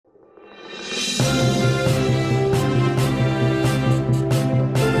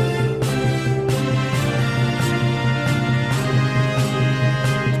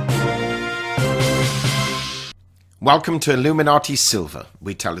Welcome to Illuminati Silver.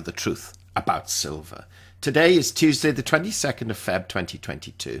 We tell you the truth about silver. Today is Tuesday the 22nd of Feb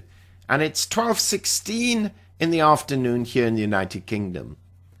 2022 and it's 12:16 in the afternoon here in the United Kingdom.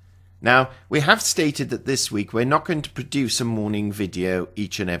 Now, we have stated that this week we're not going to produce a morning video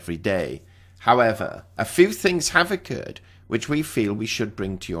each and every day. However, a few things have occurred which we feel we should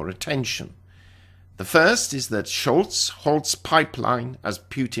bring to your attention. The first is that Scholz halts pipeline as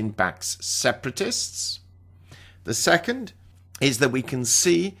Putin backs separatists. The second is that we can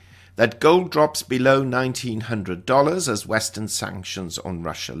see that gold drops below $1,900 as Western sanctions on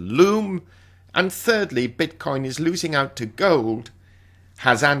Russia loom. And thirdly, Bitcoin is losing out to gold,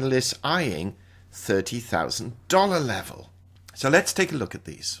 has analysts eyeing $30,000 level. So let's take a look at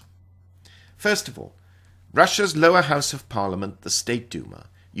these. First of all, Russia's lower house of parliament, the State Duma,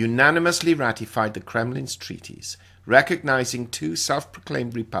 unanimously ratified the Kremlin's treaties, recognizing two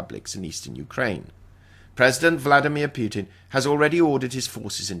self-proclaimed republics in eastern Ukraine. President Vladimir Putin has already ordered his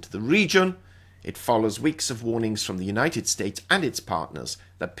forces into the region. It follows weeks of warnings from the United States and its partners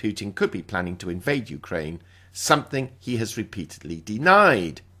that Putin could be planning to invade Ukraine, something he has repeatedly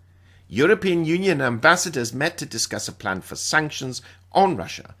denied. European Union ambassadors met to discuss a plan for sanctions on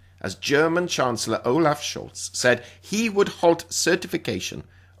Russia, as German Chancellor Olaf Scholz said he would halt certification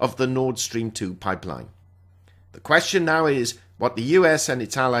of the Nord Stream 2 pipeline. The question now is what the US and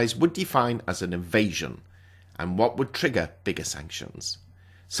its allies would define as an invasion, and what would trigger bigger sanctions.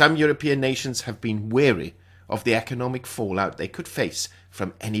 Some European nations have been wary of the economic fallout they could face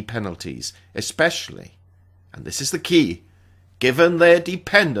from any penalties, especially, and this is the key, given their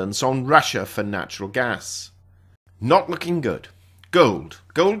dependence on Russia for natural gas. Not looking good. Gold.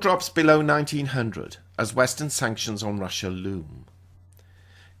 Gold drops below 1900 as Western sanctions on Russia loom.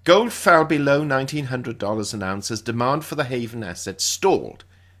 Gold fell below $1,900 an ounce as demand for the haven asset stalled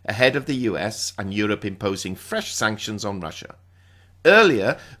ahead of the US and Europe imposing fresh sanctions on Russia.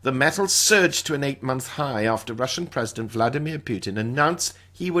 Earlier, the metal surged to an 8-month high after Russian President Vladimir Putin announced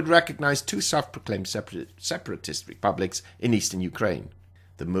he would recognize two self-proclaimed separatist republics in eastern Ukraine.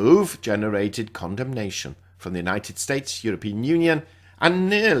 The move generated condemnation from the United States, European Union, and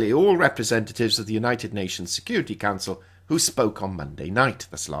nearly all representatives of the United Nations Security Council who spoke on Monday night,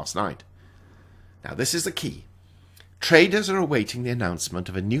 that's last night. Now this is the key. Traders are awaiting the announcement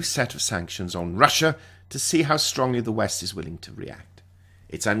of a new set of sanctions on Russia to see how strongly the West is willing to react.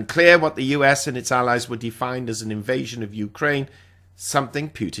 It's unclear what the US and its allies would define as an invasion of Ukraine, something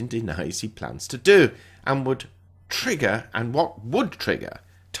Putin denies he plans to do, and what would trigger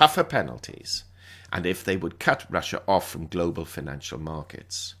tougher penalties, and if they would cut Russia off from global financial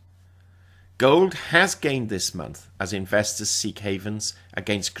markets. Gold has gained this month as investors seek havens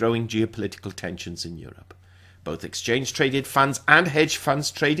against growing geopolitical tensions in Europe. Both exchange-traded funds and hedge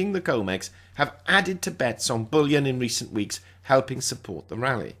funds trading the COMEX have added to bets on bullion in recent weeks, helping support the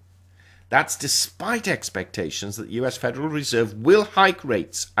rally. That's despite expectations that the US Federal Reserve will hike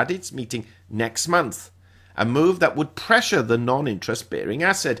rates at its meeting next month, a move that would pressure the non-interest-bearing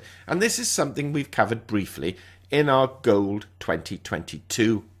asset, and this is something we've covered briefly in our Gold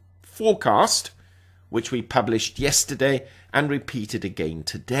 2022 forecast, which we published yesterday and repeated again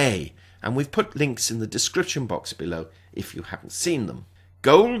today, and we've put links in the description box below if you haven't seen them.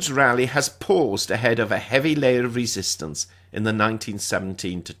 Gold's rally has paused ahead of a heavy layer of resistance in the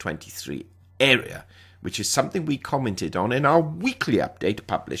 1917 to 23 area, which is something we commented on in our weekly update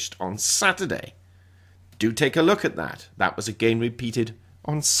published on Saturday. Do take a look at that. That was again repeated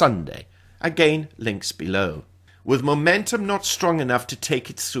on Sunday. Again, links below. With momentum not strong enough to take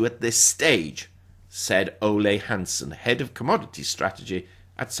it through at this stage, said Ole Hansen, head of commodity strategy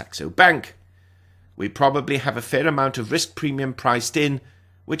at Saxo Bank. We probably have a fair amount of risk premium priced in,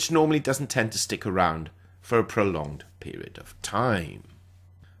 which normally doesn't tend to stick around for a prolonged period of time.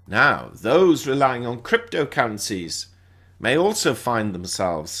 Now, those relying on cryptocurrencies may also find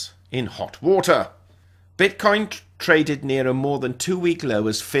themselves in hot water. Bitcoin traded near a more than 2-week low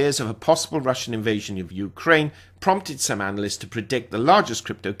as fears of a possible Russian invasion of Ukraine prompted some analysts to predict the largest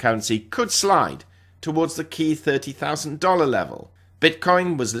cryptocurrency could slide towards the key $30,000 level.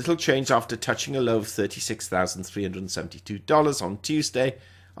 Bitcoin was little changed after touching a low of $36,372 on Tuesday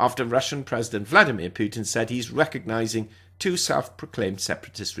after Russian President Vladimir Putin said he's recognizing two self-proclaimed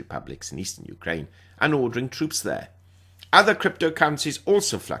separatist republics in eastern Ukraine and ordering troops there. Other cryptocurrencies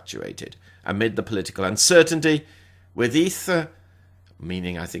also fluctuated amid the political uncertainty, with Ether,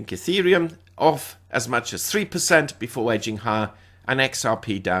 meaning I think Ethereum, off as much as 3% before edging higher, and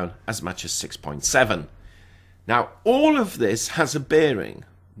XRP down as much as 6.7%. Now, all of this has a bearing.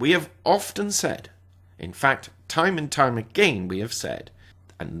 We have often said, in fact, time and time again we have said,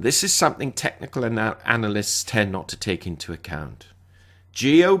 and this is something technical analysts tend not to take into account.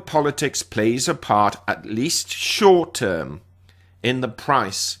 Geopolitics plays a part, at least short term, in the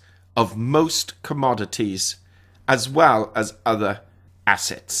price of most commodities as well as other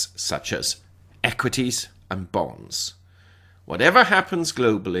assets such as equities and bonds. Whatever happens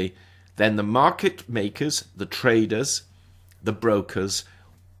globally, then the market makers, the traders, the brokers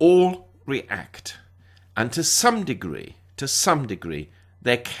all react. And to some degree,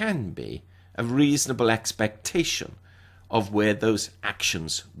 there can be a reasonable expectation of where those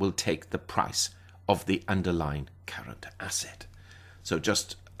actions will take the price of the underlying current asset. So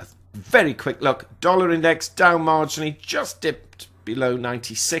just a very quick look. Dollar index down marginally, just dipped below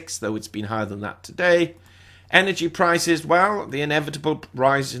 96, though it's been higher than that today. Energy prices, well, the inevitable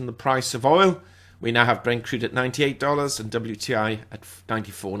rise in the price of oil. We now have Brent crude at $98 and WTI at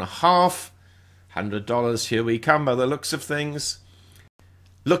 $94.5. $100, here we come by the looks of things.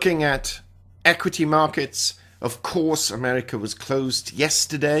 Looking at equity markets, of course, America was closed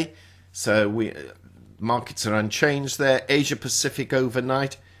yesterday, so markets are unchanged there. Asia Pacific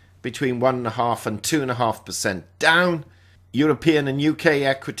overnight between 1.5% and 2.5% down. European and UK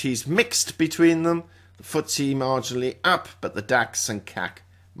equities mixed between them. The FTSE marginally up, but the DAX and CAC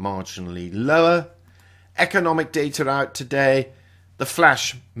marginally lower. Economic data out today. The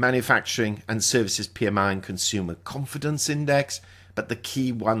flash manufacturing and services PMI and consumer confidence index, but the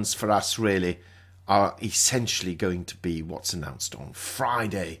key ones for us really are essentially going to be what's announced on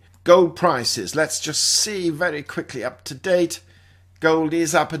Friday. Gold prices, let's just see very quickly up to date. Gold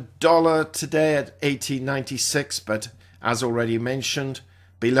is up $1 today at $18.96, but as already mentioned,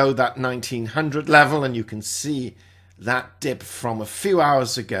 below that 1900 level, and you can see that dip from a few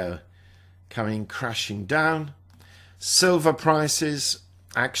hours ago coming crashing down. Silver prices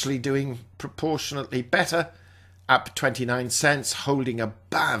actually doing proportionately better, up 29 cents, holding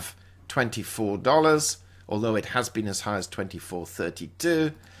above $24, although it has been as high as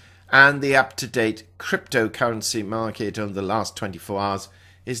 $24.32. And the up-to-date cryptocurrency market over the last 24 hours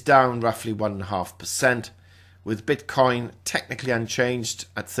is down roughly 1.5%, with Bitcoin technically unchanged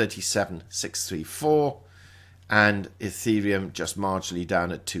at 37,634 and Ethereum just marginally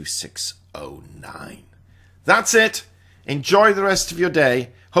down at 2609. That's it. Enjoy the rest of your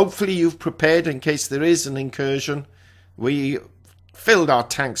day. Hopefully you've prepared in case there is an incursion. We filled our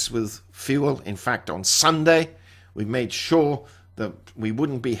tanks with fuel. In fact, on Sunday, we made sure that we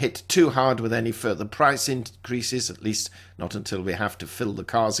wouldn't be hit too hard with any further price increases, at least not until we have to fill the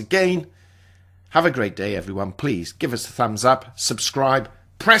cars again. Have a great day, everyone. Please give us a thumbs up, subscribe,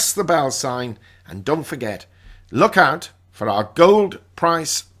 press the bell sign, and don't forget, look out for our gold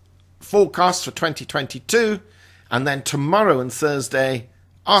price forecast for 2022, and then tomorrow and Thursday,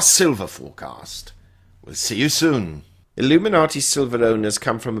 our silver forecast. We'll see you soon. Illuminati silver owners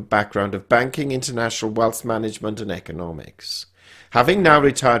come from a background of banking, international wealth management, and economics. Having now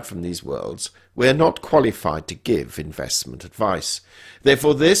retired from these worlds, we are not qualified to give investment advice.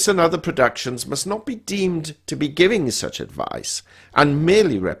 Therefore, this and other productions must not be deemed to be giving such advice and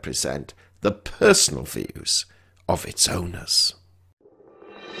merely represent the personal views of its owners.